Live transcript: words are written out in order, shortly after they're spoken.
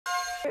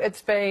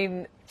It's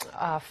been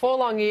 4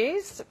 long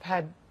years,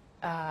 had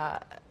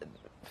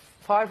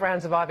 5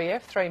 rounds of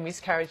IVF, 3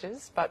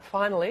 miscarriages, but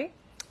finally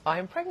I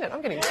am pregnant.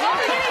 I'm getting teary.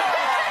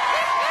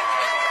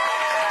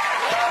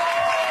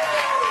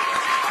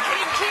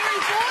 Teary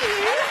for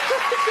you. Where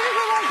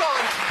have I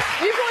gone?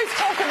 You boys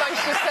talk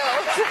amongst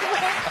yourselves.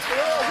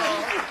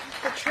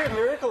 The true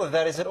miracle of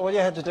that is that all you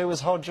had to do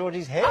was hold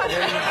Georgie's hand.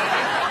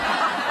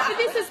 But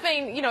this has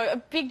been, you know, a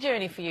big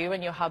journey for you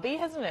and your hubby,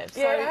 hasn't it?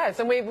 Yeah, it has.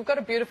 And we've got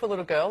a beautiful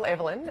little girl,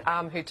 Evelyn,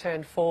 who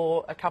turned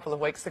 4 a couple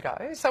of weeks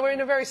ago. So we're in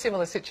a very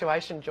similar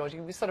situation, Georgie.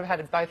 We sort of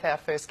had both our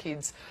first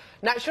kids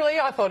naturally.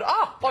 I thought,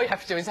 oh, all you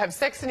have to do is have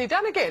sex and you're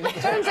done again. It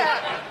turns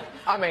out,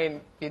 I mean,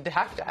 you'd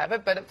have to have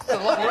it, but it's a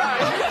long road.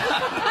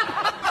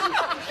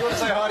 You want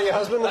to say hi to your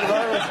husband at the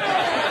moment?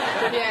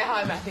 Yeah,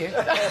 hi Matthew.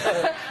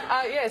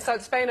 Yeah, so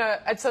it's been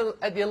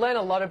you learn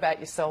a lot about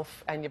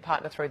yourself and your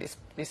partner through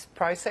this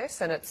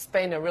process, and it's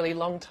been a really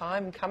long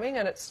time coming,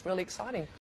 and it's really exciting.